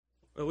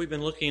Well, we've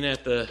been looking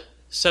at the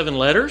 7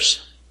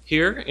 letters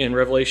here in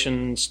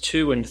Revelations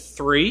 2 and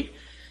 3,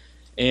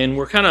 and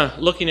we're kind of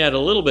looking at it a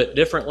little bit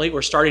differently.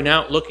 We're starting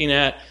out looking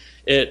at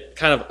it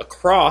kind of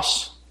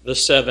across the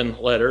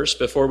 7 letters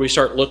before we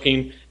start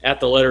looking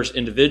at the letters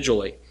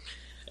individually.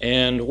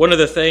 And one of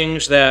the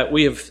things that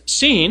we have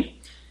seen,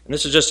 and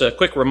this is just a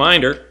quick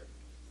reminder,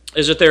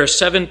 is that there are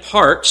 7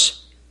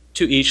 parts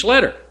to each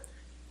letter.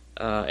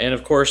 And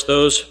of course,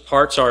 those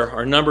parts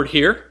are numbered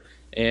here.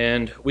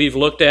 And we've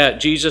looked at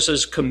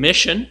Jesus'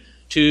 commission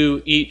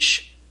to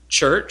each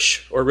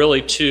church, or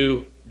really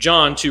to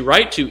John to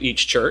write to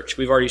each church.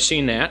 We've already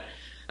seen that.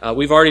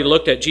 We've already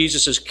looked at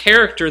Jesus'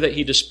 character that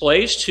he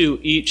displays to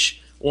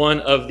each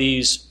one of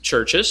these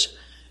churches,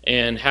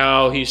 and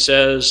how he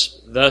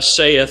says, "Thus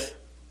saith,"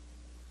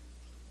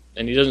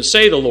 and he doesn't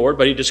say the Lord,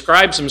 but he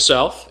describes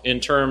himself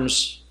in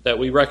terms that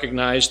we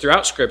recognize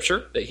throughout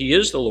Scripture, that he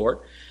is the Lord.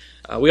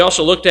 We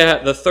also looked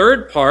at the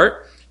third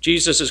part,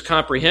 Jesus'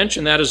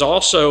 comprehension. That is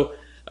also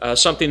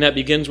something that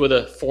begins with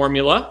a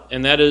formula,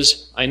 and that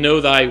is, "I know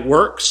thy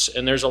works,"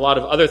 and there's a lot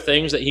of other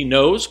things that he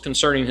knows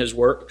concerning his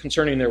work,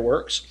 concerning their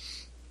works.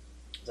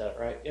 Is that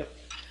right? Yep.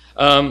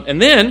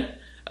 And then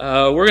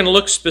we're going to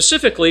look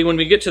specifically, when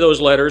we get to those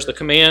letters, the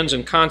commands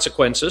and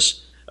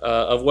consequences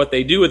of what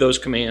they do with those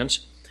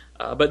commands.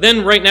 But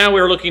then right now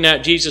we're looking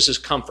at Jesus'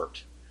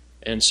 comfort.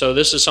 And so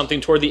this is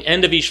something toward the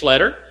end of each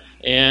letter,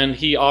 and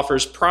he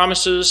offers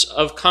promises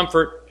of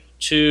comfort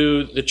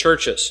to the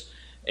churches.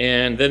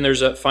 And then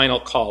there's a final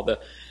call.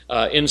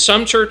 In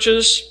some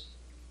churches,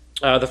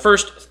 the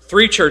first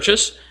 3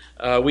 churches,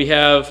 we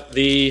have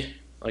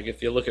like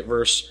if you look at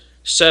verse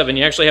 7,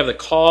 you actually have the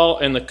call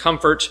and the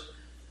comfort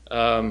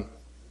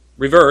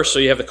reverse. So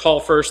you have the call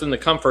first, then the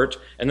comfort,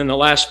 and then the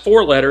last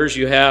 4 letters,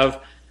 you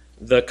have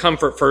the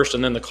comfort first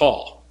and then the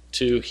call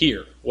to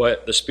hear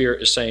what the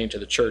Spirit is saying to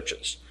the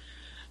churches.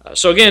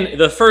 So again,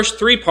 the first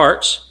 3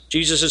 parts,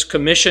 Jesus'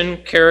 commission,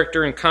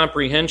 character, and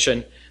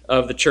comprehension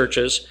of the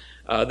churches,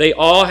 they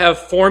all have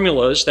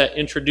formulas that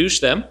introduce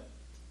them,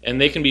 and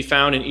they can be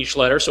found in each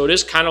letter. So it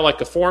is kind of like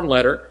a form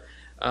letter.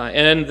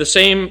 And the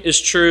same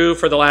is true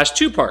for the last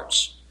 2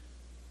 parts.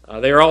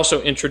 They are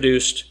also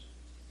introduced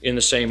in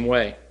the same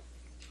way.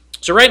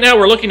 So right now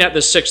we're looking at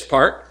the 6th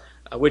part,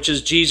 which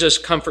is Jesus'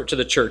 comfort to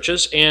the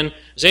churches. And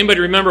does anybody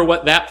remember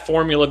what that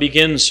formula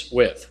begins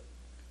with?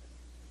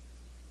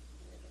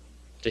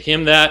 To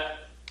him that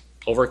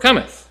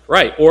overcometh.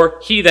 Right, or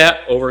he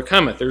that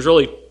overcometh. There's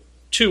really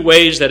 2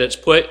 ways that it's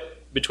put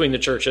between the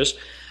churches,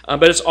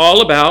 but it's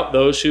all about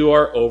those who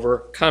are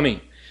overcoming.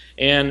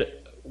 And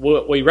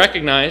what we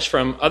recognize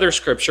from other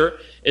Scripture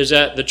is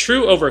that the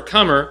true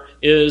overcomer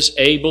is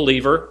a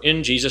believer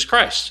in Jesus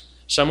Christ,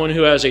 someone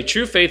who has a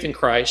true faith in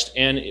Christ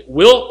and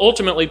will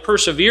ultimately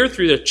persevere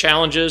through the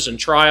challenges and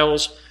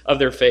trials of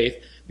their faith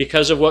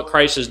because of what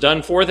Christ has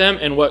done for them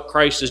and what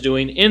Christ is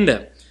doing in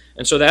them.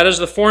 And so that is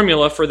the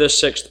formula for this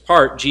 6th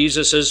part,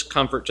 Jesus'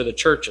 comfort to the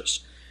churches.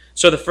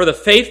 So for the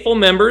faithful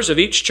members of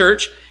each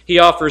church, he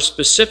offers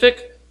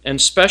specific and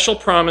special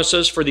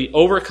promises for the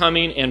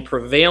overcoming and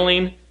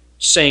prevailing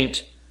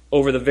saint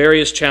over the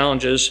various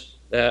challenges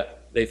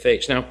that they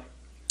face. Now,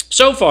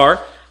 so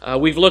far,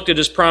 we've looked at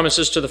his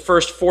promises to the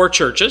first 4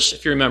 churches.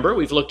 If you remember,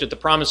 we've looked at the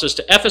promises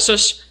to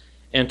Ephesus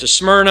and to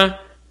Smyrna,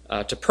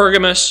 to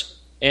Pergamos,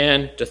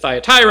 and to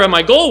Thyatira.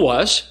 My goal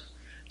was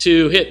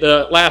to hit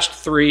the last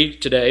 3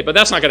 today, but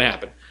that's not going to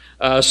happen.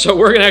 So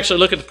we're going to actually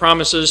look at the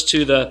promises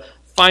to the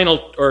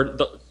final,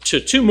 to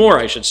 2 more,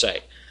 I should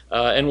say,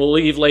 and we'll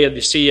leave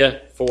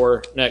Laodicea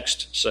for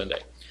next Sunday.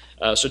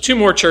 So 2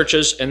 more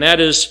churches, and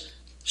that is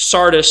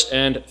Sardis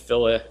and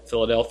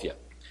Philadelphia.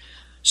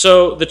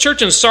 So the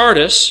church in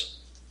Sardis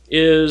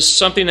is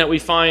something that we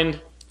find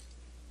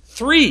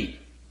 3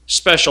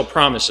 special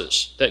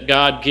promises that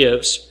God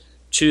gives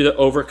to the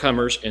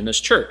overcomers in this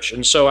church.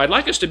 And so I'd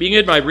like us to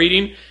begin by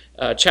reading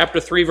chapter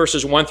 3,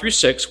 verses 1 through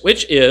 6,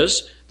 which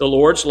is the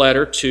Lord's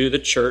letter to the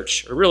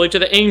church, or really to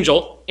the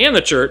angel and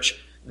the church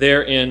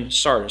there in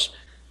Sardis.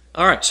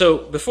 All right, so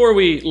before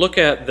we look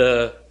at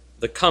the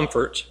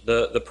comfort,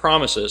 the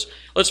promises,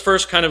 let's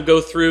first kind of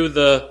go through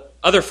the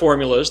other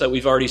formulas that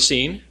we've already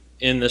seen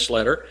in this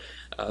letter.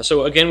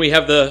 So again, we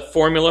have the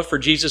formula for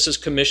Jesus'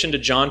 commission to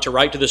John to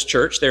write to this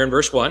church there in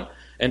verse 1,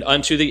 and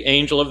unto the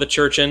angel of the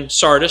church in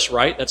Sardis,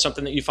 right? That's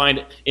something that you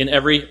find in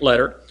every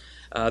letter.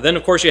 Then,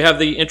 of course, you have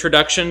the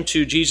introduction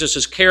to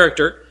Jesus'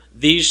 character.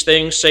 These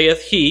things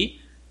saith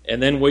he.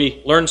 And then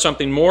we learn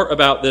something more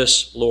about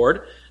this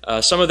Lord.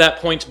 Some of that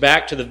points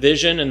back to the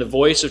vision and the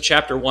voice of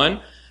chapter 1.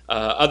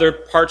 Other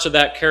parts of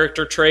that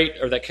character trait,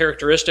 or that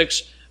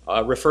characteristics,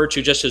 refer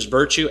to just his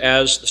virtue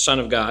as the Son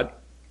of God.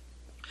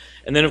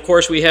 And then, of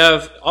course, we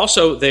have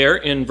also there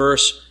in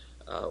verse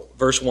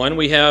 1,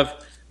 we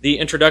have the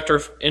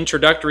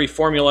introductory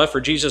formula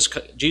for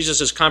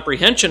Jesus'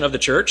 comprehension of the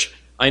church.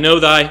 I know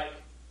thy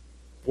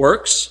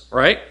works,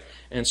 right?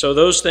 And so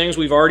those things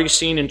we've already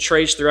seen and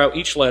traced throughout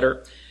each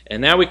letter.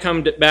 And now we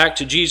come back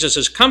to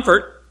Jesus'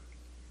 comfort,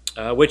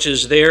 which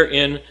is there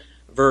in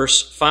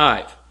verse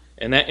 5.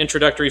 And that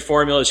introductory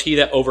formula is he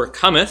that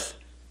overcometh.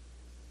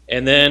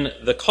 And then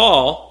the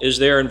call is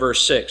there in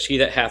verse 6. He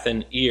that hath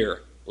an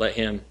ear, let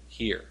him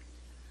hear.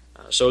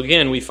 So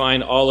again, we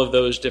find all of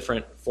those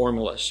different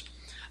formulas.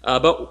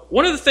 But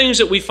one of the things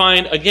that we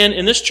find, again,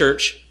 in this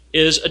church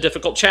is a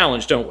difficult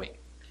challenge, don't we?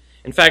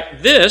 In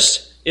fact,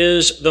 this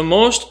is the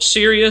most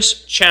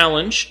serious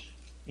challenge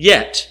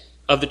yet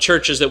of the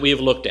churches that we have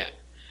looked at.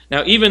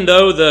 Now, even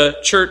though the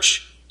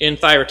church in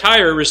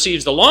Thyatira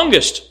receives the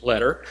longest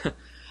letter,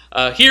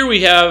 here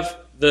we have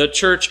the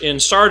church in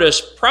Sardis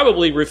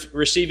probably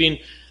receiving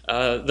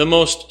the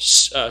most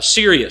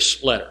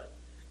serious letter.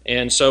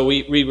 And so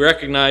we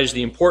recognize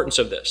the importance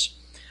of this.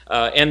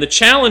 And the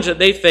challenge that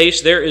they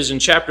face there is in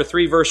chapter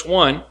 3, verse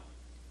 1.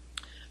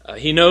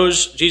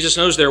 Jesus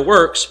knows their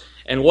works.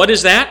 And what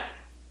is that?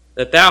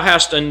 That thou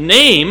hast a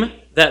name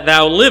that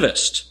thou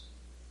livest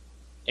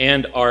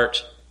and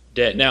art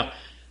dead. Now,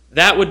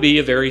 that would be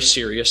a very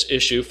serious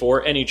issue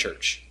for any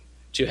church,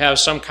 to have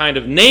some kind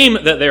of name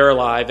that they're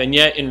alive, and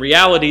yet in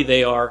reality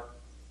they are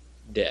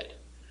dead.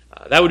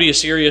 That would be a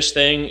serious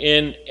thing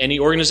in any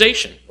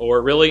organization,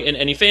 or really in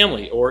any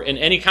family, or in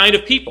any kind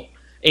of people.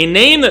 A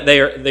name that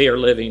they are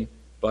living,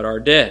 but are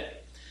dead.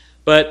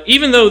 But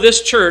even though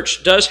this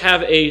church does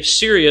have a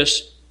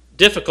serious,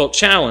 difficult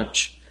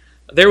challenge,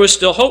 there was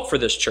still hope for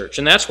this church.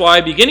 And that's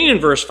why, beginning in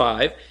verse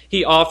 5,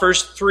 he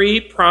offers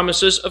 3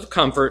 promises of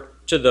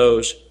comfort to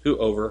those who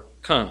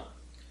overcome.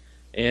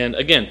 And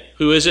again,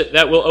 who is it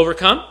that will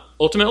overcome,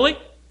 ultimately?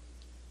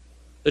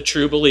 The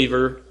true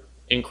believer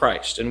in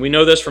Christ. And we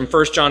know this from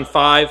 1 John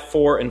 5,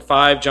 4, and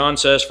 5. John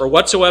says, "For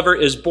whatsoever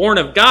is born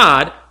of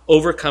God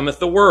overcometh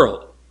the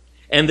world.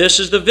 And this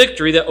is the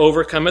victory that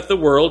overcometh the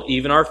world,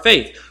 even our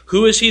faith.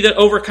 Who is he that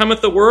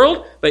overcometh the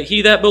world? But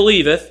he that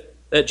believeth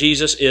that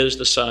Jesus is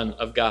the Son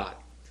of God."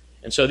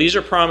 And so these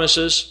are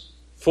promises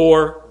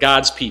for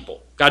God's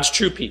people, God's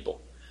true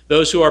people,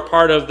 those who are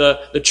part of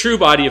the true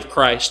body of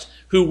Christ,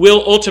 who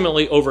will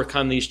ultimately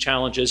overcome these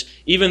challenges,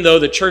 even though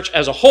the church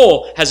as a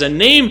whole has a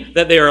name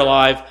that they are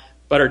alive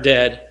but are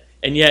dead,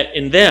 and yet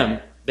in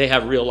them they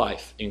have real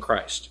life in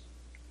Christ.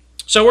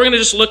 So we're going to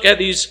just look at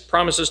these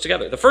promises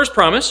together. The first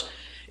promise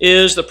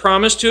is the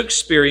promise to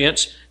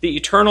experience the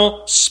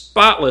eternal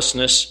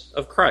spotlessness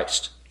of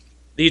Christ.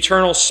 The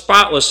eternal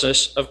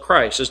spotlessness of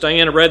Christ. As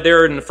Diana read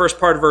there in the first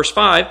part of verse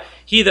 5,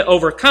 "He that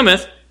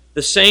overcometh,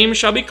 the same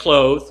shall be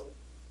clothed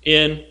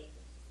in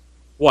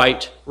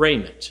white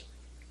raiment."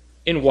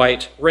 In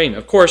white raiment.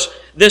 Of course,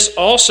 this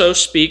also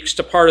speaks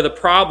to part of the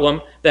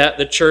problem that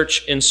the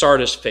church in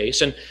Sardis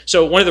faced. And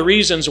so one of the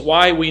reasons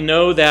why we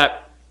know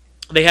that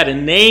they had a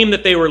name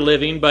that they were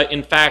living, but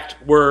in fact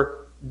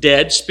were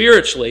dead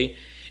spiritually,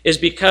 is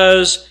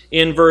because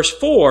in verse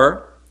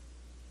 4,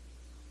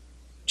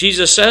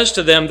 Jesus says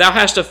to them, "Thou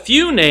hast a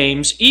few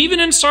names, even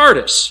in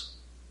Sardis,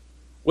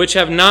 which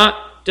have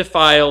not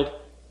defiled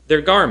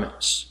their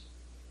garments."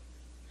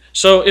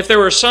 So if there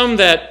were some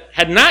that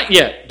had not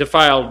yet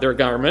defiled their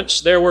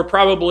garments, there were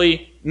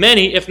probably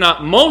many, if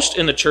not most,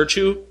 in the church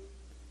who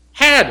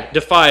had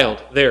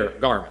defiled their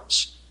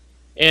garments.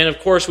 And of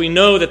course, we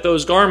know that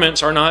those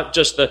garments are not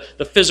just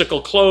the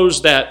physical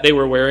clothes that they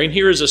were wearing.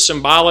 Here is a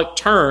symbolic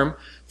term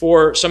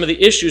for some of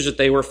the issues that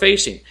they were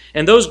facing.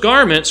 And those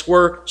garments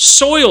were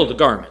soiled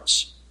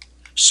garments.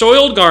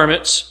 Soiled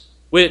garments,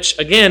 which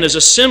again is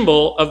a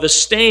symbol of the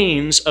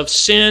stains of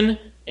sin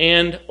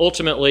and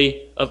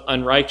ultimately of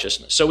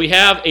unrighteousness. So we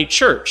have a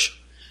church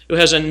who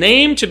has a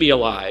name to be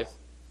alive.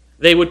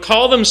 They would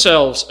call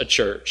themselves a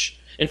church.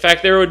 In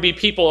fact, there would be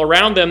people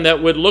around them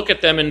that would look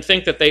at them and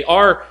think that they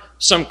are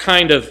some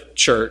kind of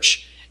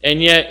church.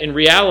 And yet, in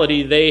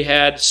reality, they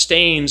had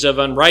stains of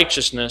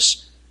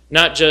unrighteousness,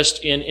 not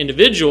just in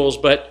individuals,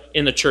 but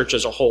in the church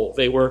as a whole.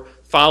 They were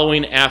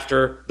following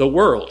after the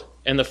world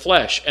and the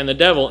flesh and the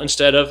devil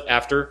instead of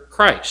after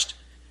Christ.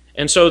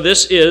 And so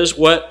this is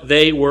what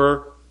they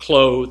were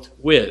clothed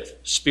with,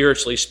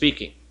 spiritually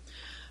speaking.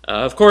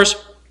 Of course,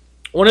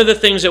 one of the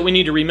things that we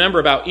need to remember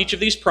about each of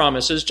these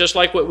promises, just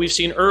like what we've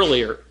seen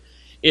earlier,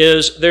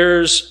 is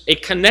there's a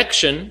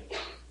connection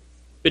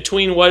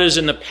between what is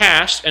in the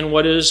past and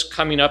what is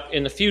coming up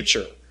in the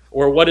future,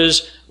 or what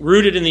is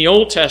rooted in the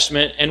Old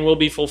Testament and will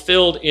be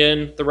fulfilled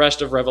in the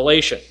rest of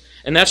Revelation.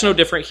 And that's no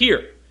different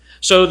here.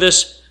 So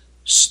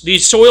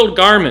these soiled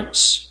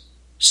garments,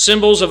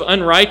 symbols of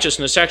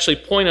unrighteousness, actually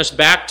point us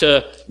back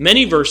to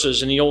many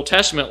verses in the Old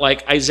Testament,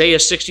 like Isaiah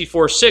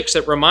 64:6,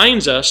 that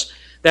reminds us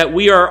that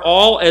we are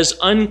all as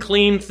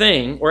unclean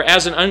thing, or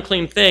as an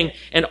unclean thing,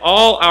 and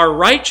all our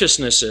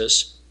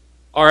righteousnesses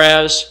are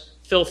as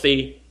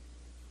filthy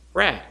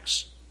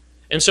rags.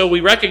 And so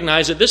we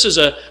recognize that this is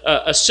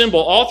a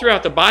symbol all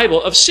throughout the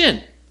Bible of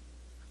sin,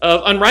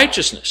 of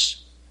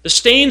unrighteousness. The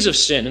stains of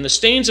sin and the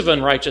stains of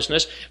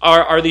unrighteousness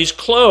are these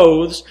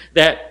clothes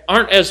that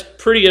aren't as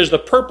pretty as the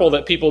purple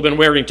that people have been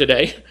wearing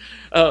today,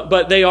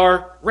 but they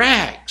are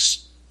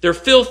rags. They're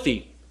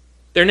filthy.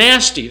 They're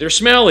nasty. They're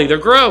smelly. They're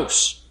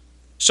gross.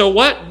 So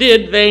what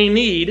did they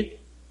need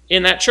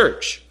in that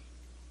church?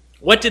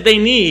 What did they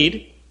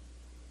need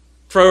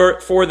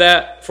for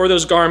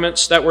those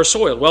garments that were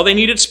soiled? Well, they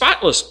needed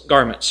spotless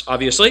garments,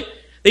 obviously.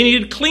 They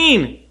needed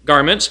clean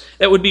garments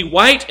that would be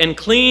white and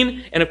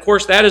clean, and of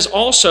course that is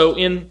also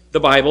in the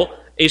Bible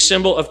a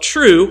symbol of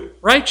true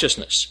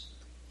righteousness.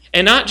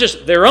 And not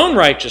just their own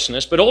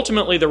righteousness, but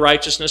ultimately the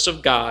righteousness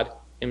of God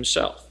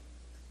himself.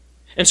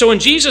 And so when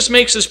Jesus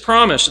makes this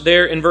promise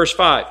there in verse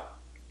 5,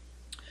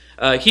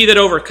 he that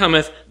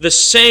overcometh, the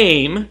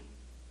same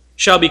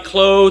shall be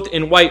clothed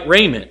in white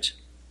raiment,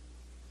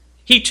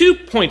 he too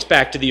points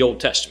back to the Old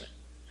Testament.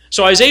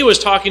 So Isaiah was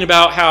talking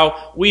about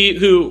how we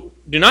who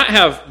do not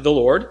have the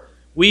Lord,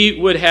 we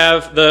would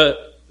have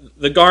the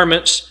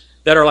garments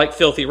that are like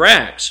filthy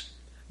rags.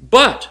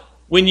 But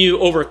when you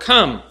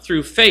overcome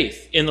through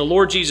faith in the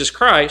Lord Jesus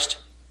Christ,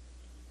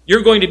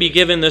 you're going to be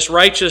given this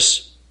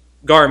righteous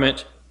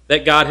garment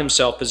that God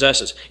himself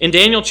possesses. In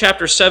Daniel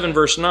chapter 7,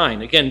 verse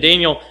 9, again,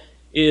 Daniel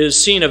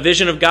is seeing a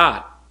vision of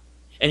God.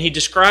 And he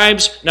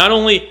describes not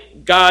only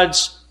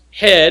God's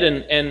head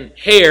and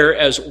hair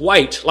as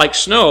white like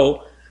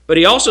snow, but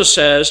he also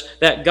says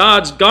that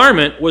God's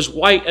garment was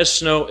white as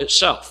snow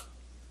itself.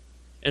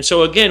 And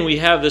so again, we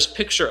have this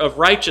picture of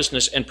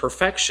righteousness and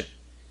perfection.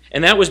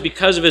 And that was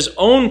because of his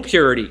own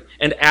purity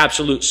and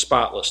absolute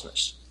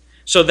spotlessness.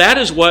 So that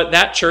is what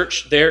that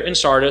church there in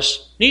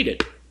Sardis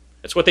needed.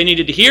 That's what they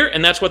needed to hear,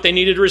 and that's what they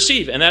needed to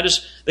receive. And that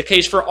is the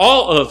case for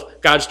all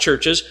of God's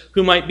churches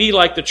who might be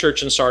like the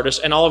church in Sardis,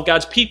 and all of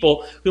God's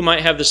people who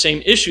might have the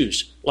same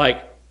issues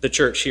like the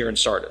church here in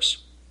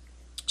Sardis.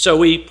 So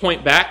we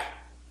point back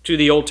to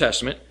the Old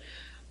Testament.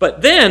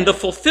 But then the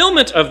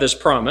fulfillment of this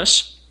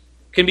promise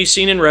can be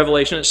seen in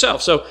Revelation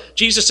itself. So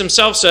Jesus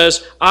himself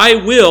says, I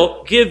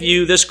will give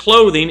you this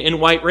clothing in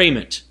white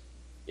raiment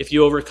if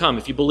you overcome,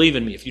 if you believe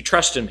in me, if you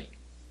trust in me.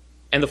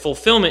 And the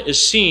fulfillment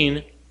is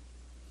seen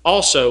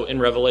also in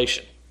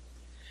Revelation.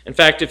 In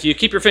fact, if you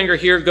keep your finger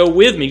here, go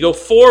with me, go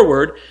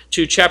forward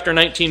to chapter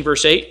 19,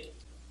 verse 8.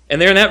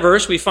 And there in that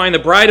verse, we find the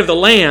bride of the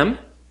Lamb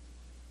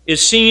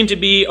is seen to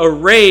be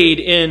arrayed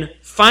in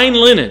fine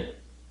linen,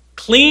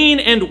 clean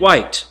and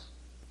white.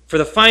 For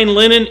the fine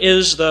linen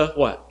is the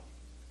what?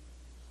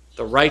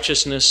 The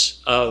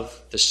righteousness of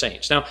the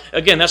saints. Now,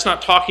 again, that's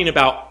not talking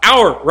about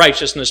our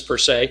righteousness per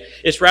se.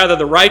 It's rather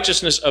the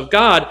righteousness of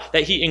God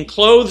that he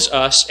enclothes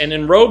us and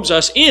enrobes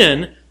us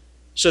in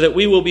so that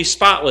we will be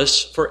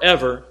spotless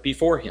forever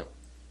before him.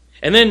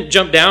 And then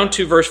jump down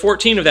to verse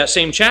 14 of that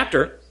same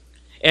chapter.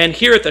 And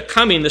here at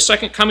the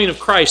second coming of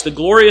Christ, the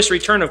glorious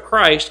return of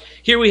Christ,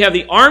 here we have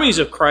the armies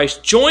of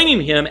Christ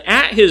joining him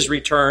at his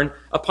return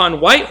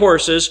upon white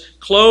horses,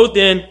 clothed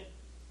in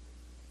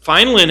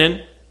fine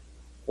linen,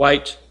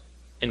 white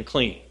and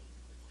clean.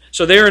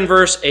 So there in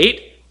verse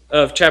 8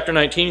 of chapter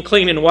 19,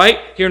 clean and white.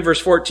 Here in verse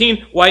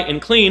 14, white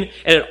and clean.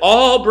 And it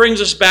all brings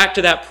us back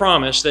to that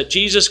promise that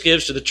Jesus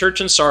gives to the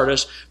church in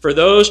Sardis for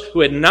those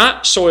who had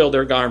not soiled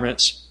their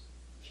garments.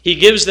 He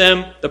gives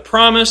them the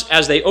promise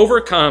as they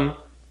overcome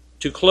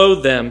to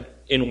clothe them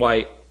in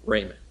white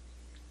raiment.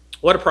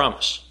 What a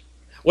promise.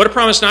 What a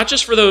promise not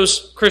just for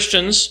those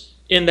Christians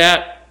in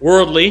that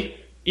worldly,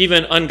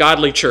 even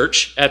ungodly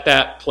church at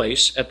that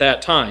place, at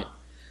that time,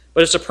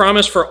 but it's a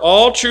promise for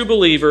all true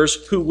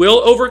believers who will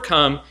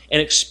overcome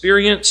and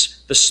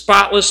experience the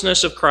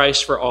spotlessness of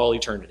Christ for all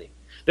eternity.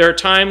 There are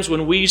times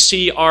when we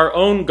see our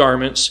own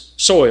garments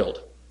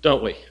soiled,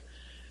 don't we?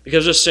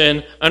 Because of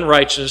sin,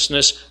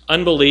 unrighteousness,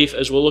 unbelief,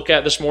 as we'll look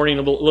at this morning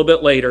a little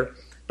bit later.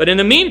 But in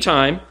the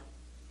meantime,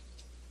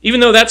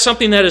 even though that's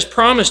something that is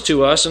promised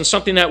to us and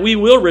something that we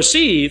will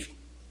receive,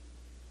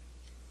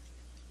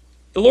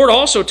 the Lord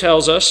also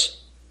tells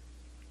us,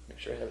 make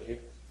sure I have it here,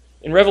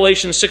 in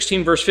Revelation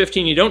 16, verse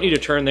 15, you don't need to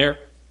turn there.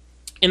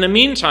 In the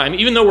meantime,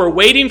 even though we're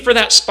waiting for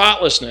that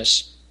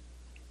spotlessness,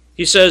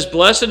 he says,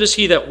 blessed is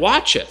he that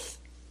watcheth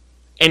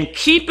and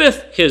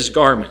keepeth his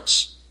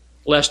garments,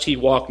 lest he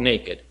walk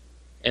naked,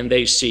 and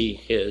they see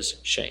his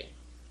shame.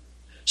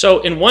 So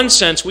in one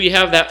sense, we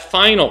have that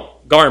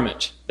final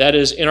garment that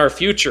is in our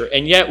future,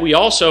 and yet we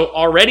also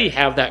already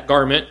have that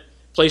garment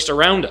placed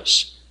around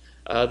us.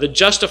 The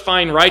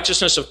justifying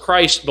righteousness of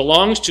Christ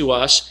belongs to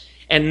us,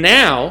 and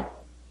now,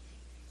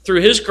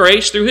 through his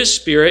grace, through his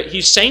Spirit, he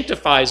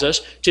sanctifies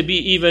us to be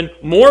even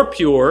more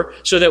pure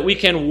so that we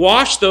can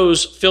wash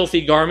those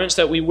filthy garments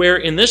that we wear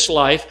in this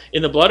life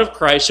in the blood of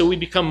Christ so we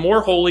become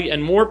more holy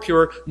and more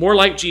pure, more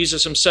like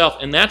Jesus himself.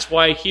 And that's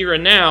why here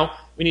and now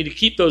we need to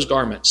keep those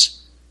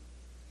garments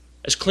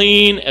as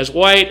clean, as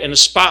white, and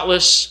as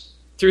spotless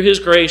through his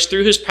grace,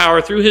 through his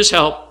power, through his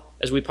help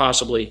as we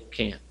possibly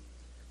can.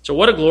 So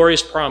what a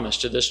glorious promise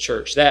to this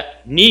church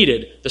that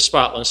needed the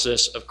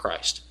spotlessness of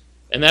Christ.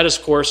 And that,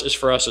 of course, is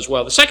for us as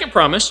well. The second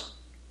promise,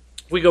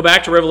 if we go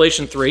back to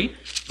Revelation 3,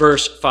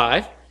 verse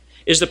 5,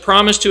 is the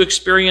promise to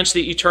experience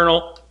the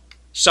eternal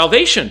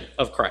salvation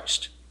of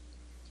Christ.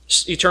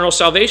 Eternal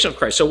salvation of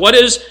Christ. So what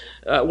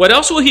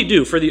else will he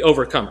do for the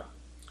overcomer?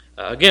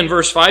 Again,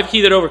 verse 5,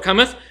 he that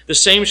overcometh, the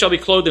same shall be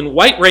clothed in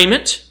white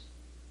raiment.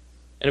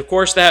 And of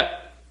course,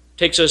 that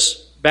takes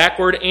us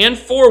backward and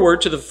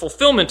forward to the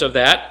fulfillment of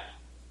that.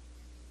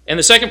 And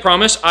the second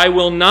promise, I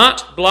will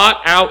not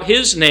blot out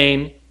his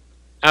name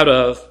out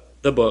of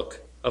the book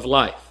of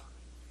life.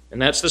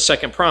 And that's the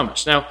second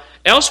promise. Now,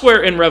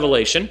 elsewhere in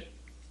Revelation,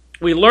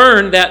 we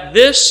learn that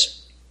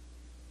this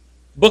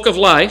book of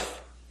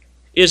life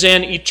is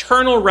an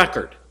eternal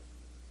record.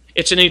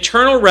 It's an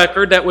eternal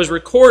record that was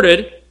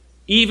recorded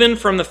even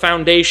from the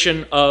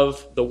foundation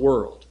of the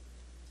world.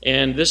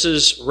 And this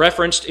is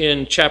referenced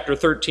in chapter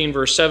 13,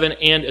 verse 7,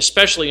 and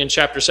especially in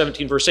chapter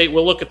 17, verse 8.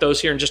 We'll look at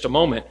those here in just a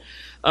moment.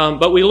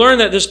 But we learn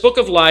that this book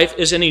of life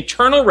is an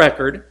eternal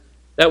record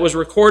that was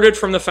recorded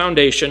from the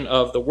foundation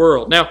of the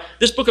world. Now,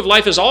 this book of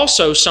life is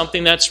also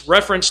something that's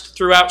referenced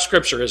throughout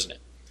Scripture, isn't it?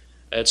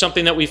 It's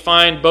something that we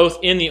find both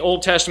in the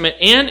Old Testament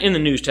and in the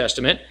New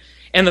Testament.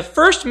 And the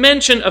first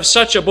mention of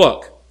such a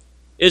book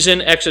is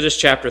in Exodus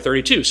chapter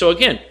 32. So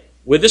again,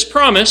 with this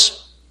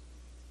promise,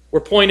 we're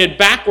pointed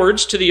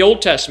backwards to the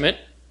Old Testament,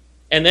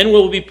 and then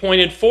we'll be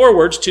pointed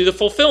forwards to the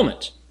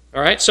fulfillment.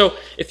 All right, so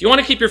if you want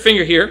to keep your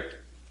finger here,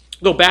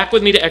 go back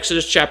with me to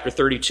Exodus chapter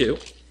 32.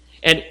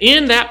 And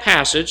in that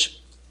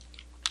passage,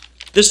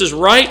 this is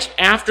right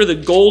after the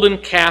golden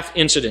calf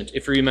incident,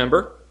 if you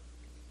remember.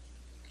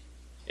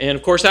 And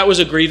of course, that was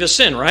a grievous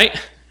sin, right?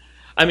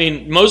 I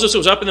mean, Moses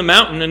was up in the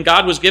mountain, and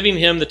God was giving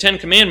him the 10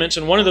 commandments,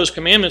 and one of those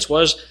commandments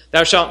was,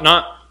 thou shalt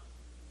not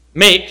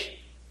make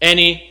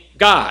any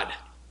god.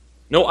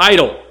 No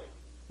idol.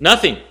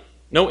 Nothing.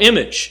 No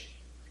image.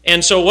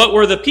 And so what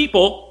were the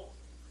people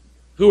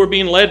who were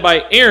being led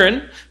by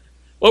Aaron,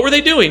 what were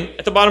they doing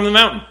at the bottom of the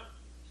mountain?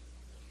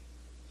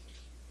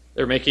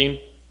 They're making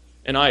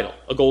an idol,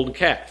 a golden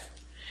calf.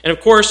 And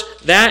of course,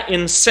 that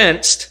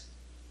incensed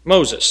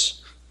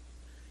Moses.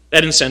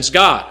 That incensed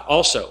God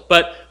also.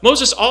 But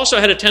Moses also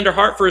had a tender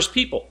heart for his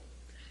people.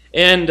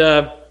 And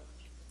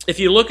if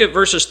you look at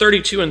verses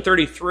 32 and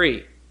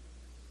 33,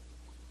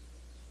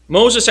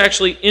 Moses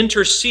actually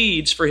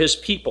intercedes for his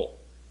people.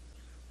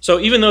 So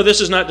even though this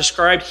is not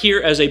described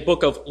here as a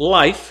book of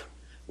life,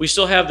 we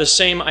still have the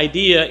same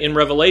idea in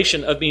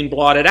Revelation of being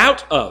blotted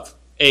out of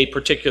a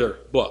particular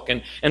book.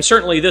 And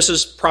certainly this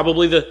is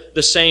probably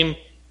the same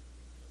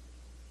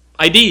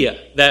idea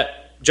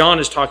that John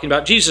is talking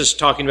about, Jesus is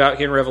talking about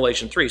here in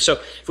Revelation 3. So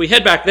if we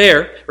head back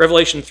there,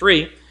 Revelation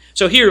 3,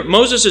 so here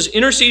Moses is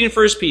interceding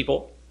for his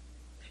people.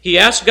 He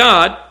asks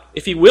God,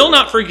 if he will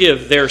not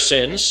forgive their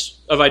sins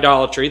of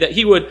idolatry, that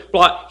he would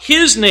blot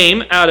his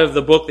name out of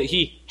the book that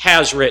he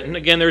has written.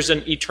 Again, there's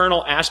an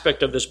eternal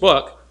aspect of this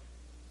book.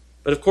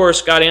 But of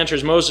course, God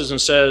answers Moses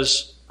and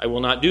says, I will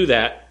not do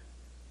that,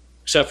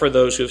 except for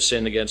those who have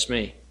sinned against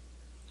me.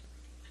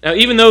 Now,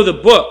 even though the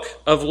book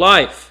of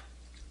life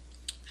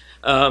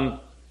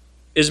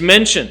is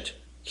mentioned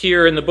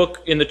here in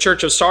the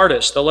church of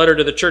Sardis, the letter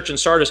to the church in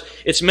Sardis,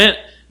 it's meant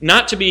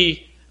not to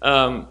be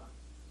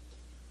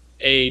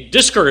a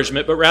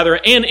discouragement, but rather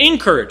an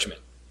encouragement.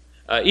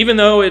 Even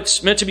though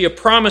it's meant to be a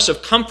promise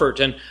of comfort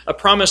and a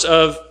promise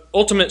of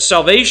ultimate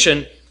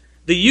salvation,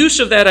 the use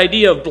of that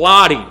idea of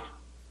blotting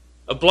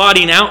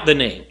out the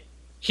name,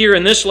 here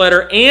in this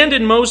letter and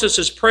in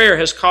Moses' prayer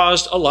has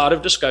caused a lot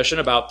of discussion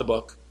about the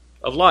book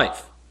of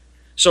life.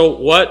 So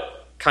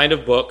what kind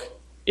of book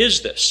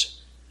is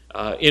this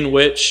in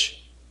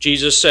which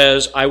Jesus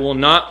says, I will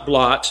not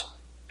blot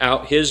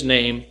out his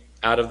name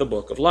out of the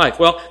book of life?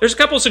 Well, there's a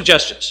couple of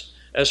suggestions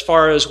as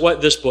far as what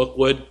this book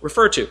would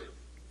refer to.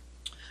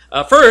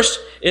 First,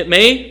 it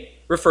may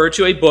refer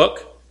to a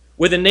book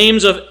with the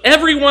names of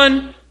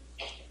everyone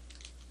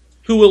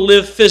who will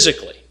live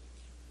physically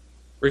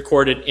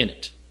recorded in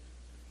it.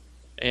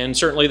 And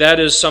certainly that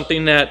is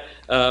something that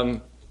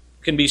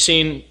can be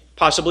seen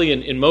possibly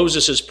in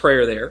Moses'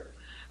 prayer there.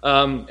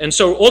 And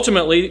so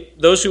ultimately,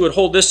 those who would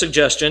hold this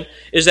suggestion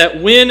is that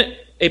when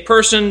a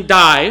person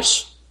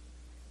dies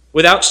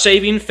without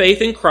saving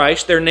faith in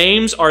Christ, their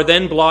names are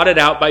then blotted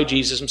out by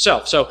Jesus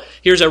himself. So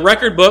here's a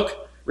record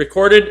book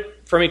recorded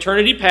from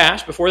eternity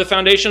past, before the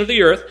foundation of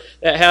the earth,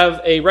 that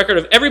have a record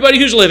of everybody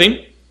who's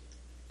living,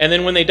 and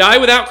then when they die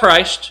without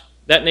Christ,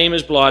 that name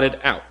is blotted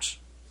out.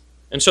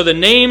 And so the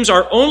names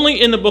are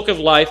only in the book of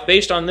life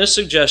based on this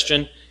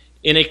suggestion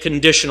in a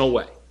conditional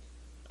way.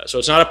 So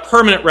it's not a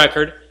permanent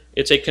record,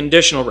 it's a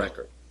conditional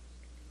record.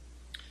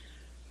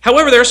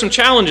 However, there are some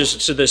challenges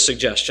to this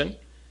suggestion,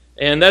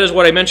 and that is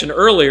what I mentioned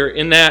earlier,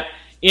 in that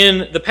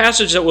in the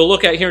passage that we'll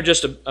look at here in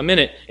just a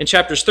minute, in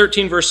chapters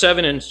 13, verse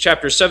 7 and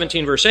chapters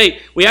 17, verse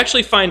 8, we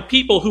actually find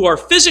people who are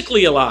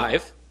physically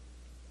alive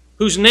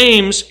whose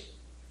names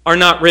are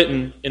not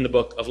written in the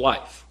book of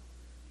life.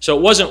 So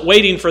it wasn't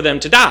waiting for them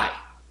to die.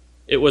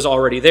 It was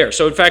already there.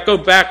 So in fact, go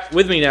back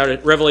with me now to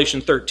Revelation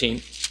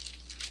 13,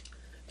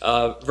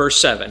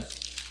 verse 7.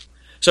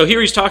 So here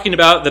he's talking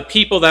about the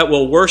people that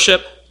will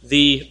worship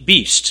the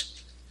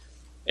beast.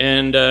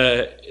 And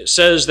it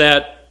says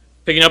that,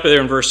 picking up there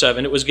in verse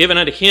 7, it was given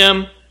unto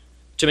him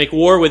to make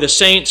war with the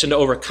saints and to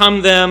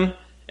overcome them,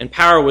 and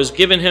power was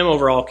given him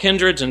over all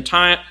kindreds and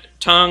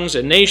tongues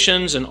and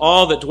nations, and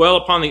all that dwell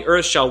upon the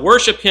earth shall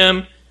worship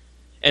him.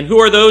 And who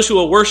are those who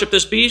will worship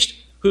this beast?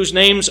 Whose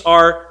names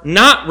are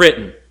not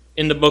written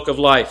in the book of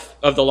the life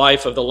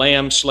of the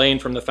Lamb slain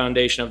from the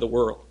foundation of the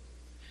world.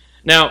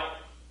 Now,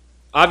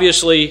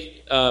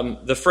 obviously,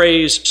 the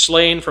phrase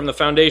slain from the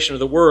foundation of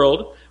the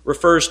world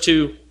refers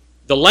to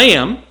the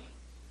Lamb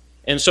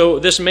And so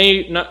this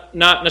may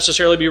not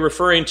necessarily be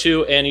referring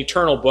to an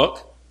eternal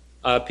book,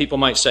 people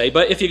might say.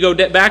 But if you go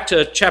back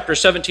to chapter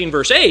 17,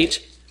 verse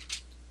 8,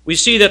 we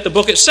see that the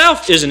book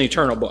itself is an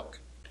eternal book.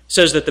 It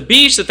says that the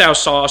beast that thou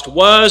sawest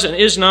was and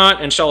is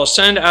not, and shall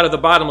ascend out of the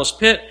bottomless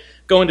pit,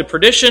 go into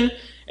perdition,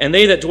 and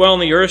they that dwell on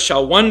the earth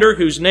shall wonder,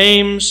 whose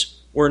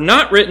names were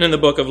not written in the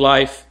book of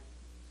life.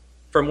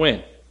 From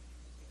when?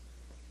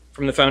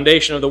 From the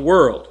foundation of the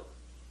world,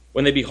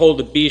 when they behold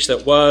the beast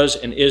that was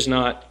and is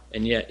not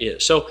and yet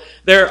is. So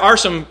there are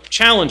some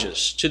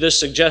challenges to this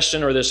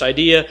suggestion or this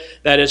idea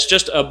that it's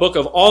just a book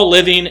of all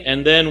living,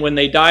 and then when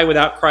they die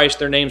without Christ,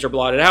 their names are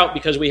blotted out,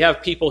 because we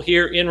have people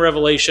here in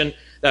Revelation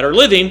that are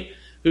living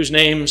whose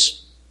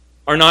names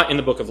are not in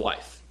the book of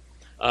life.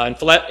 In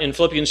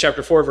Philippians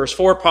chapter 4, verse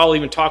 4, Paul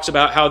even talks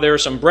about how there are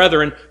some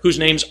brethren whose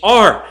names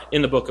are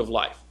in the book of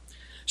life.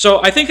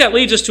 So I think that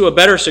leads us to a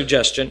better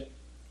suggestion,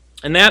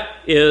 and that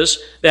is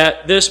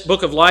that this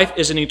book of life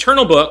is an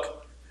eternal book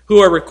who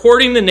are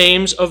recording the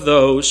names of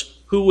those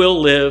who will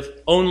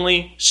live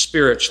only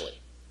spiritually,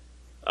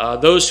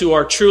 those who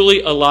are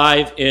truly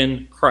alive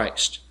in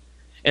Christ.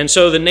 And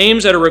so the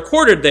names that are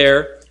recorded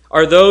there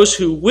are those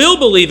who will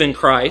believe in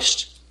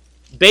Christ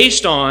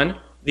based on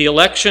the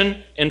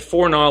election and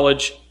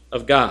foreknowledge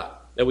of God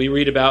that we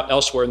read about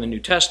elsewhere in the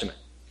New Testament.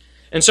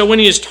 And so when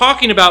he is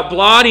talking about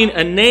blotting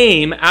a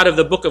name out of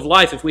the book of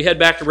life, if we head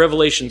back to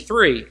Revelation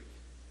 3,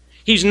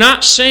 he's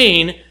not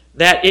saying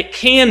that it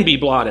can be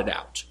blotted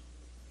out.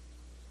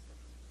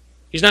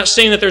 He's not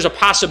saying that there's a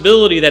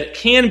possibility that it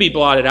can be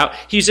blotted out.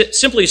 He's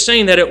simply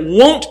saying that it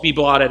won't be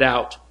blotted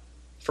out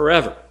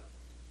forever.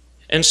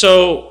 And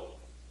so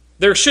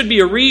there should be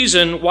a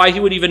reason why he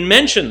would even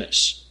mention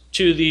this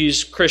to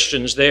these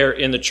Christians there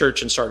in the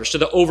church in Sardis, to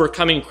the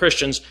overcoming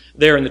Christians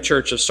there in the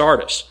church of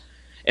Sardis.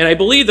 And I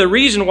believe the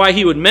reason why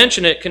he would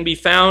mention it can be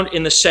found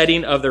in the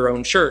setting of their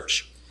own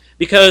church,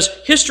 because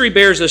history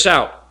bears this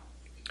out.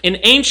 In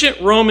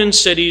ancient Roman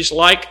cities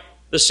like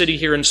the city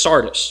here in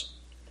Sardis,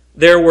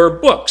 there were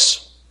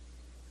books.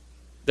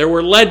 There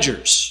were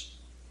ledgers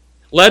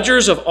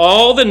of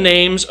all the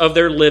names of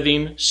their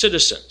living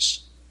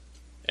citizens.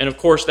 And of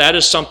course, that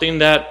is something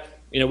that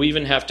we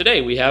even have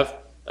today. We have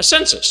a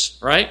census,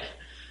 right?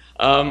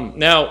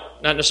 Now,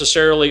 not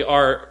necessarily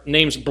are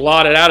names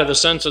blotted out of the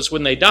census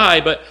when they die,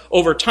 but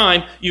over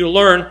time, you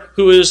learn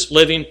who is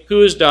living,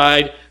 who has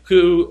died,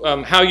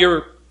 how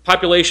your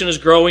population is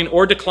growing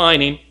or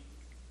declining.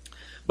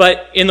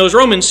 But in those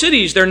Roman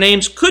cities, their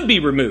names could be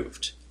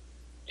removed,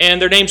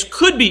 and their names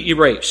could be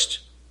erased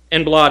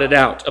and blotted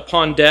out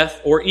upon death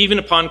or even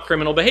upon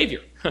criminal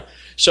behavior.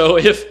 So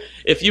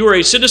if you were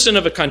a citizen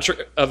of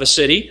a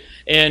city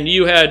and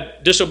you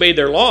had disobeyed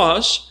their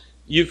laws,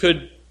 you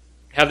could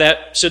have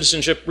that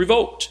citizenship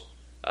revoked.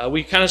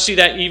 We kind of see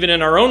that even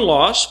in our own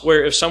laws,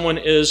 where if someone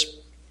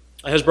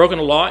has broken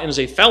a law and is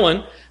a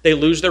felon, they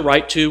lose their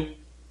right to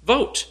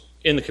vote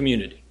in the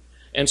community.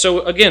 And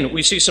so again,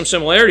 we see some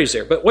similarities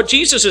there. But what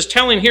Jesus is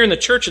telling here in the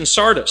church in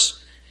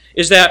Sardis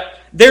is that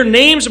their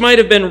names might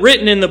have been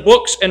written in the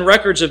books and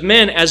records of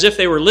men as if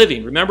they were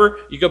living. Remember,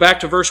 you go back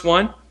to verse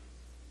 1,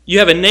 you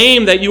have a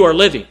name that you are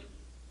living.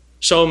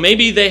 So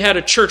maybe they had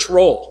a church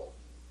roll,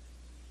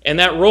 and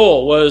that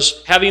roll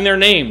was having their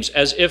names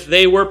as if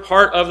they were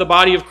part of the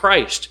body of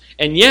Christ,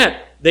 and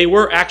yet they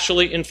were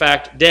actually, in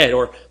fact, dead,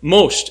 or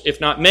most, if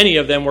not many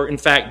of them, were in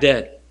fact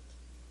dead.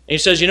 And he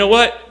says, you know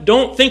what?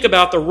 Don't think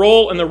about the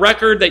roll and the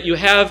record that you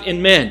have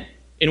in men,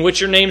 in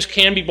which your names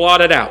can be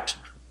blotted out.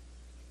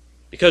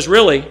 Because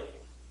really,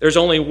 there's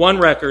only one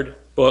record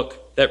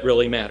book that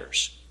really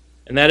matters.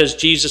 And that is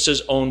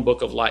Jesus' own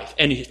book of life.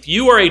 And if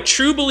you are a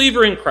true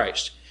believer in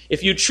Christ,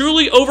 if you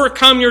truly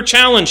overcome your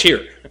challenge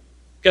here,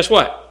 guess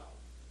what?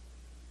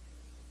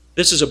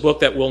 This is a book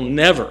that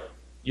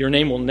your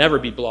name will never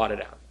be blotted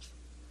out.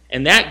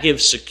 And that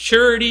gives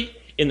security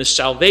in the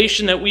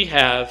salvation that we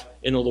have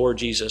in the Lord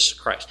Jesus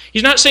Christ.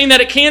 He's not saying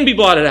that it can be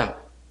blotted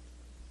out.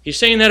 He's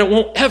saying that it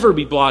won't ever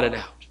be blotted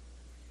out.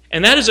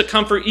 And that is a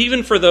comfort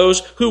even for those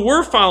who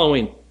were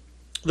following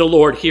the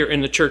Lord here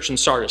in the church in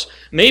Sardis.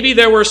 Maybe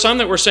there were some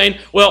that were saying,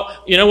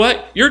 well, you know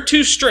what? You're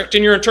too strict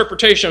in your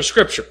interpretation of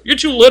Scripture. You're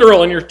too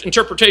literal in your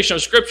interpretation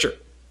of Scripture.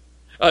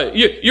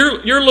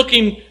 You're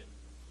looking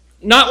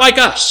not like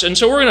us, and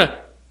so we're going to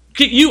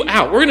kick you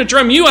out. We're going to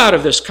drum you out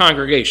of this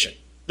congregation,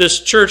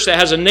 this church that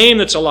has a name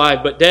that's alive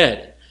but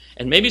dead.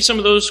 And maybe some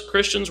of those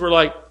Christians were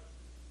like,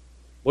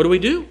 what do we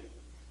do?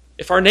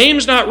 If our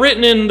name's not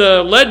written in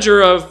the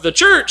ledger of the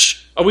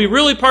church, are we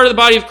really part of the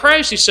body of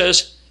Christ? He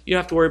says, you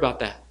don't have to worry about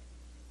that.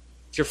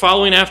 If you're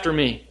following after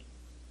me,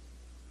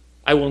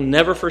 I will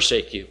never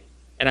forsake you,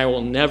 and I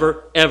will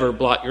never, ever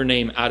blot your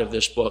name out of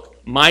this book,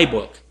 my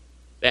book,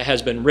 that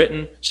has been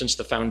written since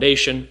the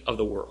foundation of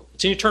the world.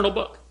 It's an eternal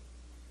book.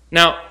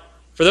 Now,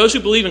 for those who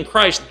believe in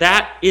Christ,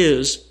 that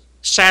is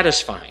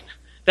satisfying.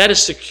 That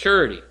is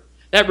security.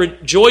 That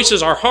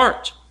rejoices our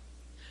heart.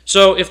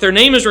 So if their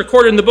name is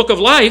recorded in the book of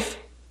life,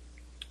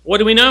 what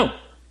do we know?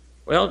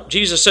 Well,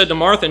 Jesus said to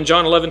Martha in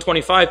John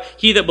 11:25,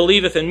 he that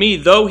believeth in me,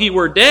 though he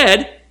were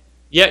dead,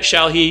 yet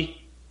shall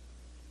he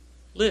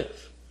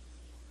live.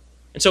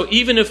 And so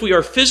even if we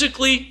are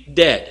physically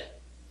dead,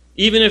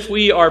 even if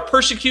we are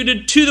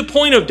persecuted to the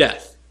point of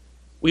death,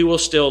 we will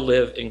still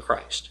live in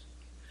Christ.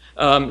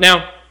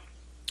 Now,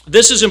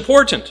 this is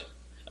important.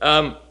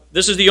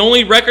 This is the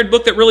only record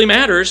book that really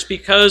matters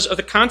because of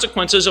the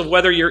consequences of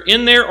whether you're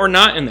in there or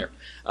not in there.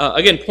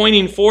 Again,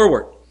 pointing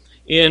forward,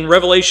 in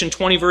Revelation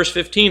 20, verse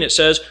 15, it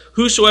says,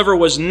 "Whosoever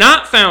was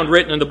not found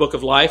written in the book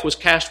of life was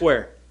cast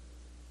where?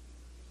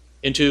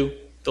 Into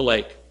the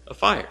lake of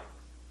fire."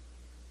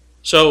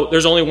 So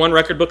there's only one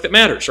record book that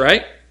matters,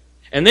 right?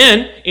 And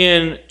then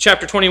in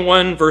chapter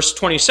 21, verse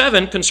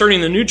 27,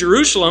 concerning the New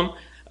Jerusalem,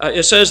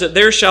 it says that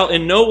there shall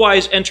in no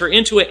wise enter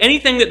into it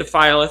anything that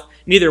defileth,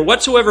 neither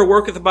whatsoever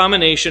worketh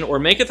abomination or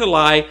maketh a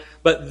lie,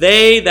 but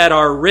they that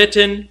are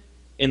written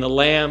in the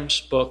Lamb's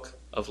book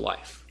of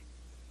life.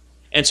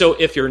 And so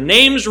if your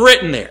name's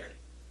written there,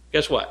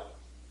 guess what?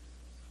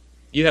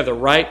 You have the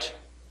right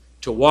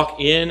to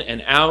walk in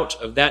and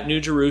out of that New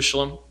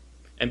Jerusalem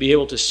and be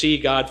able to see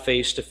God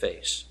face to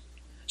face.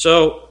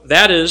 So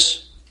that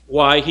is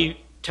why he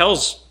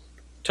tells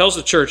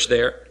the church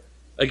there,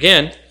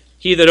 again,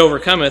 "He that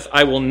overcometh,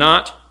 I will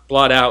not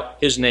blot out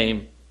his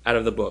name out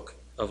of the book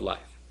of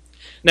life."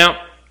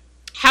 Now,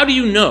 how do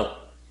you know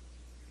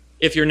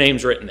if your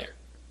name's written there?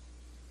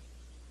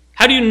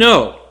 How do you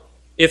know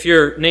if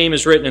your name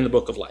is written in the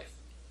book of life?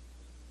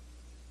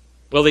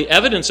 Well, the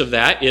evidence of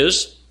that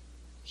is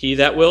he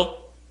that will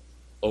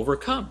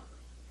overcome.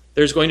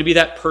 There's going to be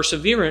that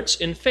perseverance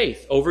in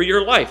faith over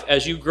your life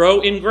as you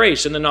grow in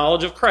grace and the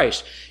knowledge of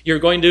Christ.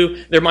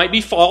 There might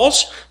be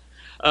falls.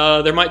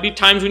 There might be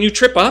times when you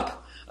trip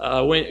up.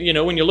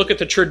 When you look at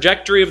the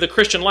trajectory of the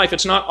Christian life,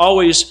 it's not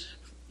always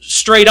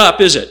straight up,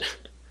 is it?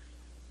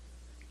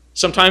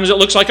 Sometimes it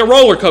looks like a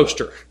roller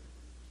coaster.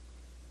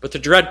 But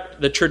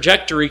the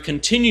trajectory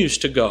continues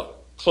to go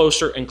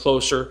closer and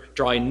closer,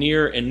 drawing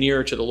near and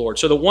nearer to the Lord.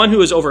 So the one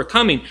who is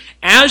overcoming,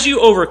 as you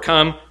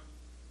overcome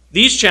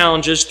these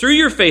challenges through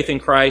your faith in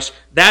Christ,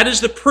 that is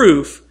the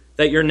proof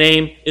that your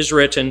name is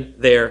written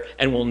there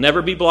and will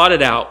never be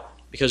blotted out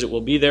because it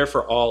will be there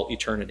for all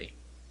eternity.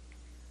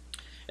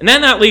 And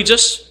then that leads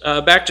us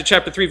back to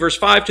chapter 3, verse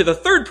 5, to the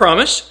third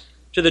promise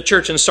to the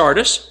church in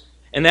Sardis,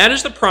 and that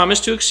is the promise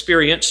to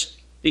experience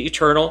the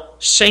eternal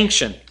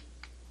sanction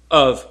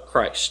of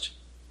Christ,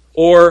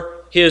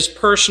 or his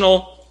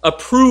personal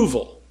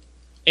approval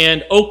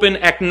and open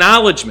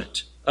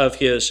acknowledgement of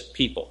his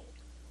people.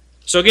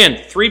 So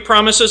again, 3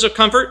 promises of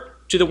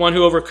comfort to the one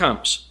who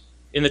overcomes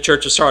in the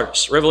church of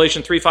Sardis.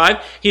 Revelation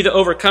 3:5, "He that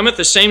overcometh,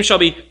 the same shall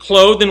be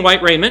clothed in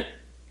white raiment,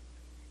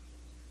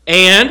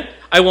 and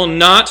I will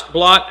not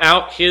blot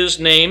out his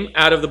name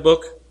out of the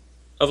book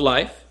of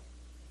life."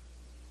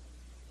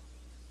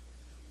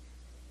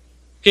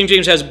 King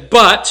James has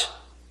 "but."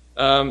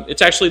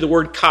 It's actually the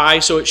word "kai,"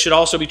 so it should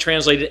also be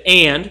translated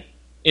 "and,"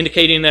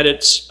 indicating that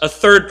it's a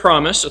third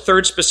promise, a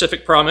third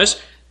specific promise.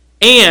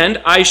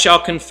 "And I shall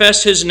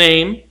confess his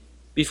name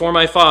before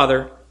my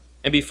Father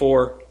and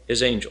before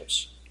his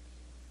angels."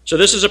 So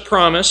this is a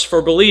promise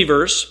for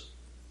believers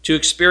to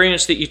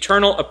experience the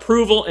eternal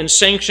approval and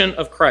sanction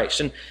of Christ.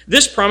 And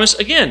this promise,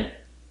 again,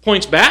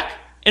 points back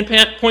and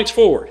points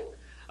forward.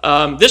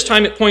 This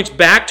time it points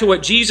back to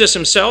what Jesus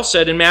himself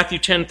said in Matthew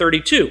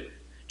 10:32.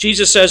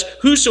 Jesus says,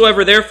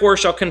 "Whosoever therefore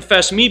shall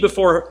confess me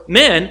before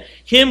men,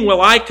 him will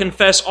I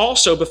confess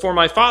also before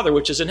my Father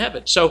which is in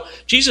heaven." So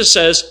Jesus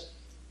says,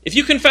 if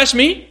you confess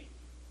me,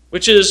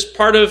 which is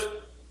part of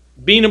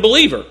being a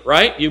believer,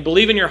 right? You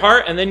believe in your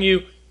heart and then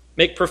you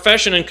make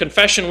profession and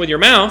confession with your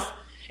mouth.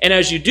 And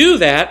as you do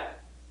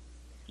that,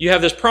 you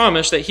have this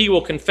promise that he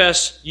will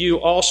confess you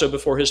also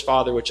before his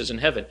Father which is in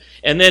heaven.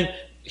 And then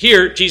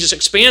here Jesus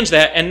expands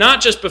that, and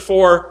not just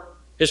before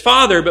his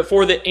Father, but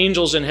for the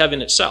angels in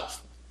heaven itself.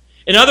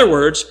 In other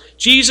words,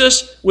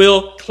 Jesus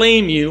will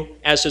claim you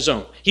as his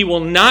own. He will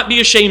not be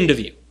ashamed of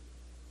you.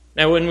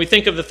 Now, when we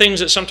think of the things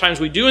that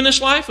sometimes we do in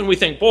this life, and we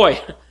think, boy,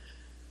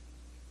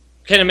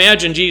 can't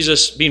imagine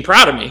Jesus being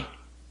proud of me.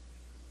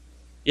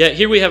 Yet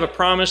here we have a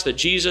promise that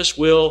Jesus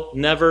will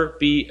never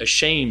be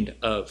ashamed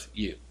of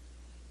you.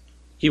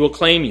 He will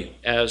claim you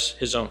as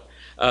his own.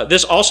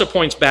 This also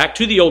points back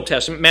to the Old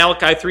Testament,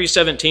 Malachi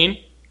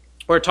 3:17,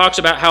 where it talks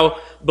about how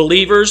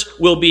believers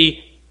will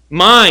be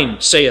mine,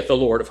 saith the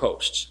Lord of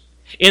hosts.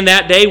 "In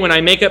that day when I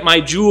make up my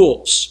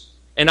jewels,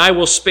 and I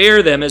will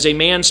spare them as a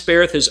man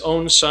spareth his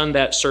own son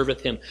that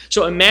serveth him."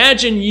 So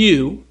imagine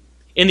you,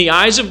 in the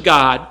eyes of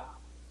God,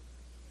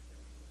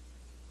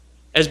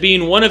 as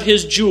being one of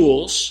his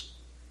jewels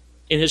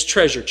in his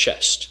treasure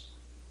chest.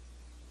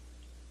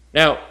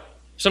 Now,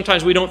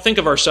 sometimes we don't think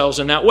of ourselves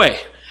in that way.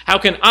 How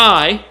can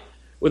I,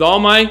 with all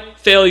my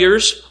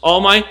failures, all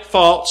my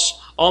faults,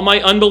 all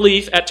my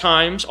unbelief at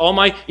times, all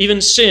my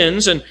even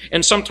sins,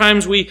 and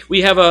sometimes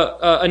we have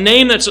a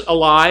name that's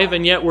alive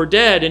and yet we're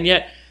dead, and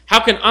yet how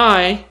can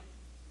I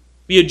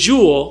be a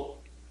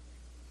jewel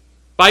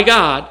by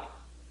God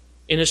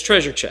in his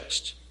treasure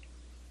chest?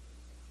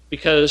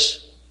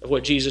 Because of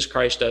what Jesus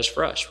Christ does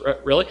for us.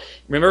 Really?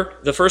 Remember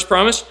the first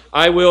promise?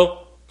 I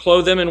will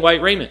clothe them in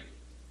white raiment.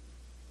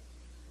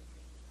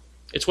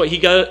 It's what he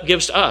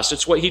gives to us.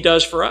 It's what he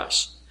does for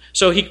us.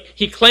 So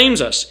he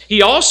claims us.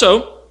 He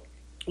also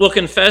will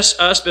confess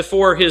us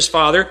before his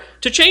Father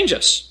to change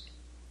us.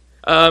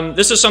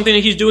 This is something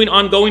that he's doing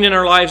ongoing in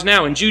our lives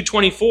now. In Jude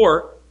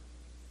 24,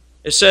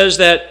 it says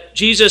that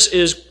Jesus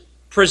is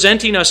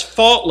presenting us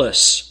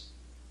faultless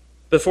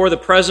before the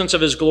presence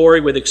of his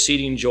glory with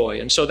exceeding joy.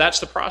 And so that's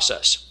the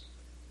process.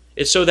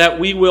 It's so that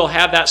we will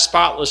have that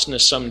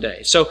spotlessness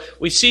someday. So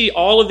we see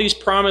all of these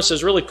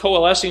promises really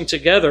coalescing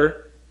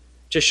together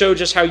to show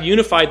just how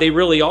unified they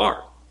really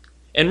are.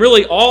 And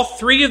really, all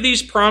three of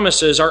these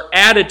promises are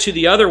added to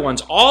the other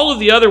ones, all of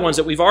the other ones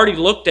that we've already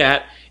looked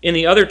at in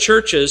the other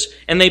churches,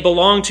 and they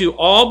belong to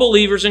all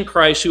believers in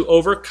Christ who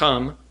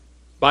overcome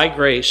by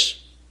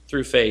grace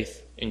through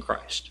faith in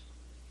Christ.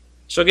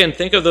 So again,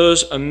 think of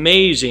those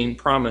amazing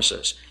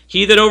promises.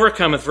 He that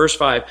overcometh, verse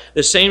 5,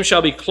 the same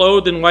shall be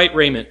clothed in white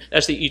raiment.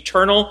 That's the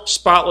eternal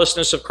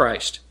spotlessness of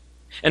Christ.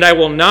 And I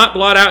will not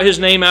blot out his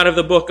name out of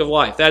the book of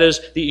life. That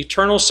is the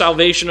eternal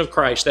salvation of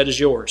Christ. That is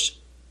yours.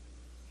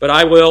 But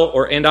I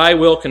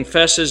will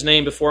confess his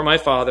name before my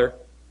Father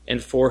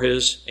and for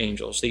his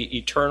angels. The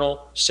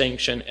eternal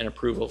sanction and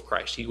approval of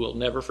Christ. He will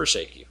never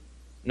forsake you,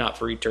 not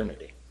for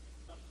eternity.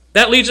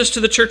 That leads us to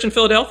the church in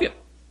Philadelphia.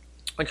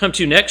 I come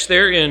to next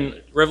there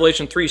in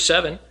Revelation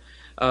 3:7.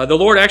 The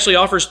Lord actually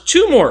offers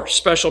two more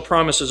special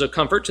promises of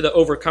comfort to the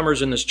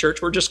overcomers in this church.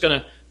 We're just going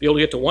to be able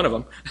to get to one of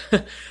them.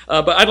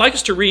 But I'd like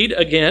us to read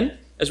again,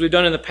 as we've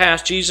done in the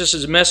past,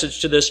 Jesus'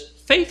 message to this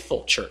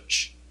faithful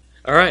church.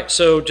 All right,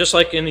 so just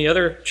like in the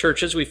other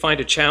churches, we find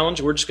a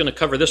challenge. We're just going to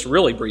cover this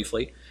really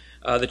briefly.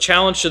 The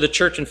challenge to the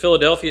church in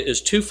Philadelphia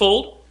is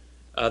twofold.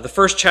 The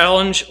first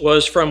challenge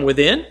was from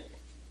within,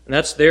 and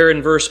that's there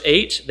in verse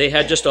 8. They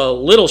had just a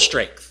little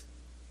strength,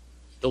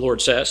 the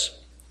Lord says.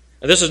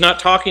 Now, this is not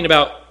talking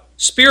about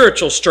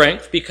spiritual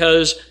strength,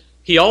 because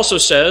he also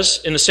says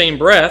in the same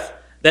breath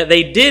that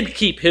they did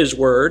keep his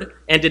word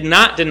and did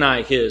not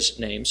deny his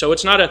name. So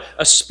it's not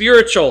a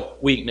spiritual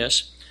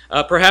weakness.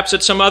 Perhaps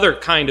it's some other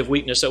kind of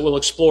weakness that we'll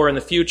explore in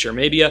the future.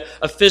 Maybe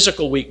a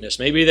physical weakness.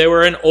 Maybe they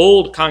were an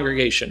old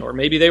congregation, or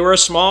maybe they were a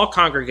small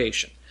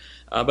congregation.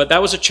 But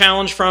that was a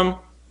challenge from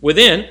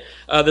within.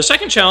 The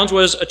second challenge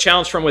was a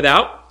challenge from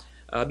without,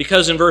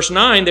 because in verse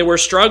 9 they were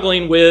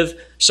struggling with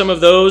some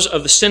of those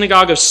of the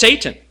synagogue of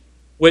Satan,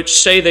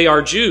 which say they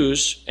are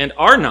Jews and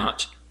are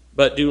not,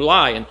 but do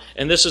lie.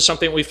 And this is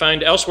something we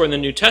find elsewhere in the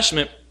New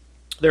Testament.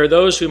 There are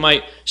those who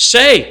might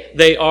say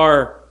they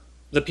are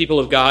the people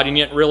of God, and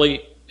yet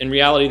really, in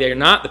reality, they are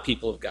not the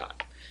people of God.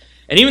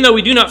 And even though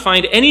we do not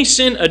find any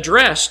sin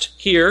addressed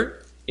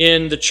here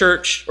in the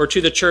church or to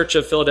the church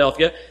of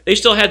Philadelphia, they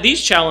still had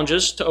these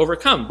challenges to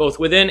overcome, both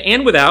within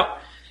and without.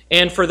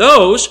 And for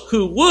those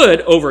who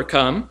would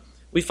overcome,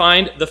 we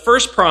find the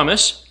first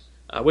promise,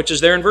 which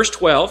is there in verse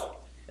 12,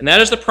 and that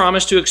is the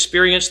promise to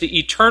experience the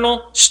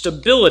eternal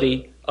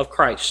stability of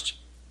Christ.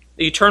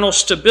 The eternal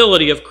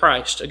stability of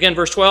Christ. Again,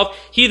 verse 12,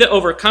 he that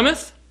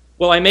overcometh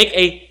will I make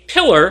a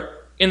pillar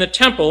in the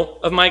temple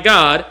of my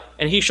God,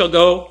 and he shall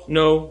go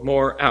no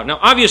more out. Now,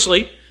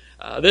 obviously,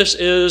 this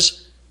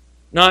is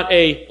not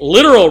a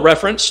literal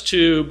reference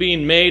to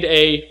being made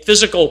a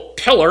physical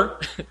pillar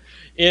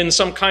in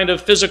some kind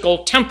of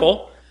physical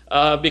temple,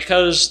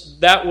 because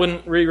that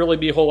wouldn't really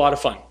be a whole lot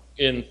of fun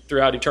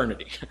throughout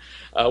eternity.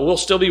 We'll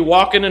still be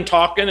walking and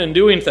talking and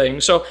doing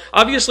things. So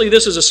obviously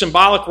this is a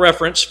symbolic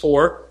reference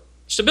for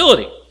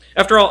stability.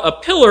 After all, a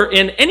pillar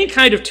in any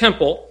kind of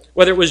temple,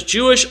 whether it was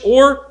Jewish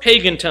or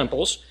pagan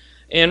temples,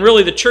 and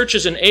really the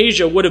churches in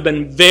Asia would have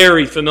been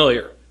very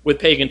familiar with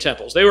pagan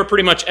temples. They were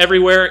pretty much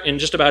everywhere in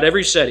just about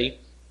every city.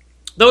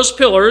 Those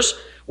pillars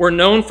were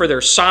known for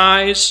their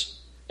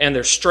size and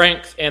their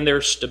strength and their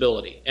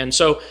stability. And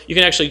so you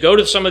can actually go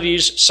to some of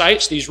these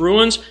sites, these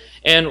ruins,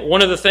 and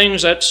one of the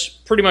things that's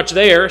pretty much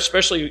there,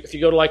 especially if you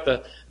go to I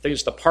think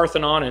it's the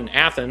Parthenon in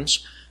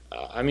Athens,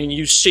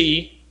 you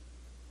see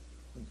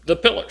the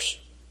pillars.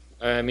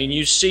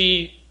 You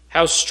see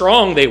how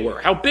strong they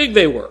were, how big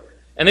they were,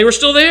 and they were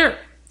still there.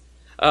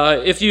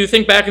 If you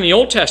think back in the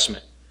Old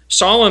Testament,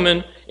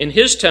 Solomon in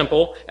his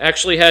temple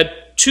actually had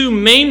two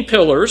main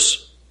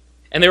pillars,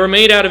 and they were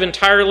made out of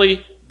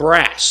entirely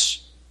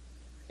brass.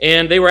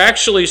 And they were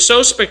actually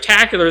so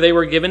spectacular they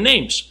were given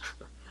names.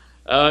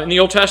 In the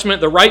Old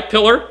Testament, the right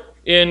pillar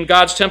in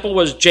God's temple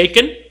was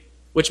Jachin,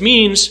 which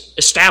means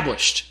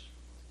established.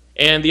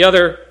 And the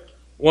other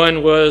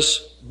one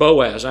was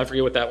Boaz. I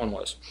forget what that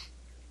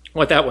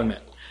one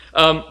meant.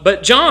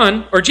 But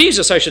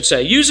Jesus,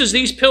 uses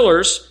these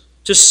pillars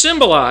to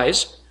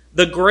symbolize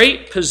the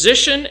great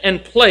position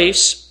and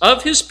place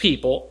of his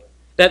people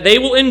that they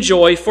will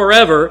enjoy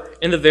forever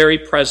in the very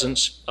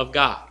presence of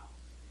God.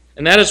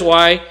 And that is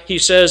why he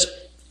says,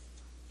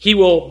 he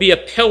will be a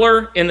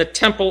pillar in the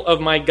temple of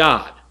my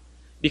God.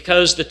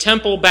 Because the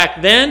temple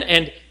back then,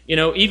 and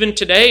even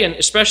today, and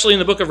especially in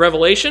the book of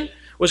Revelation,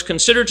 was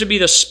considered to be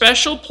the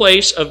special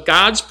place of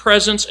God's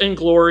presence and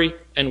glory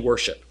and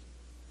worship.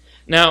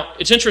 Now,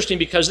 it's interesting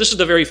because this is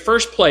the very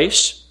first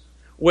place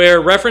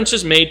where reference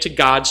is made to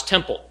God's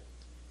temple.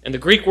 And the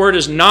Greek word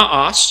is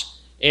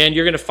naos, And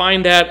you're going to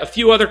find that a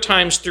few other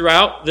times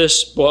throughout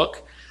this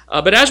book.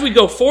 But as we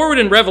go forward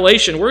in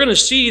Revelation, we're going to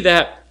see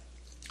that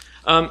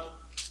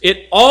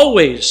it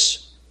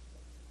always,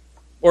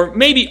 or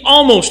maybe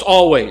almost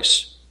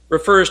always,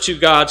 refers to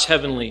God's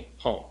heavenly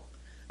home.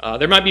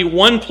 There might be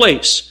one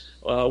place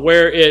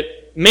where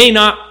it may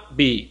not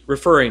be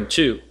referring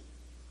to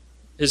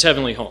his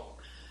heavenly home.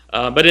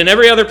 But in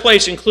every other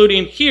place,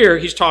 including here,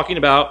 he's talking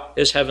about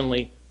his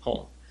heavenly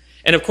home.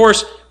 And of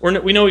course,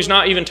 we know he's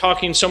not even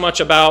talking so much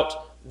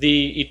about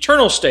the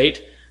eternal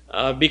state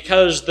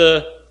because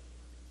the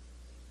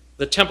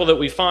temple that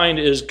we find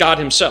is God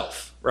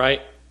himself,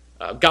 right?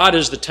 God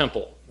is the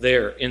temple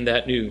there in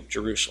that new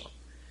Jerusalem.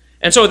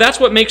 And so that's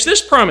what makes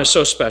this promise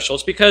so special.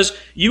 It's because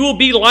you will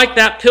be like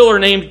that pillar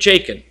named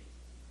Jacob.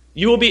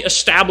 You will be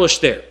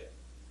established there.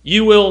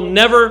 You will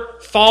never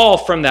fall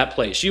from that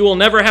place. You will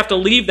never have to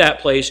leave that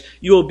place.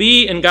 You will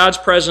be in God's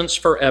presence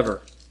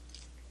forever.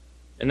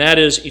 And that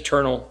is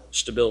eternal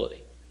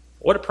stability.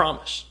 What a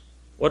promise.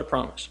 What a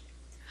promise.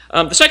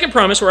 The second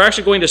promise we're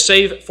actually going to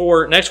save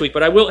for next week,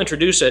 but I will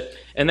introduce it,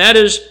 and that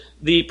is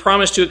the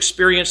promise to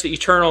experience the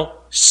eternal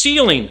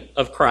sealing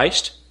of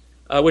Christ,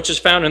 which is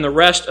found in the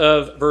rest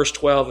of verse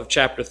 12 of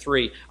chapter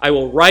 3. I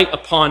will write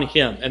upon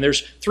him. And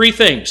there's three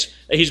things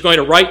that he's going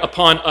to write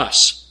upon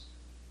us.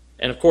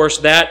 And of course,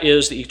 that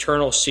is the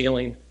eternal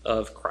sealing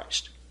of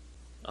Christ.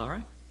 All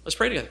right, let's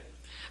pray together.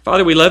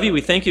 Father, we love you.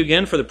 We thank you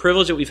again for the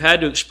privilege that we've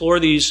had to explore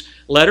these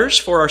letters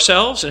for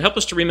ourselves and help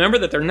us to remember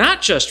that they're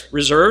not just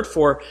reserved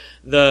for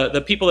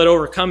the people that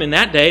overcome in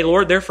that day.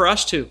 Lord, they're for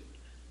us too.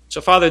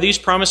 So, Father, these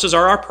promises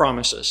are our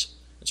promises.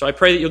 And so I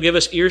pray that you'll give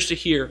us ears to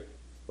hear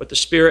what the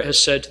Spirit has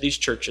said to these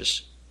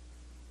churches.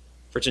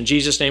 For it's in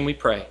Jesus' name we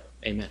pray.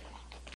 Amen.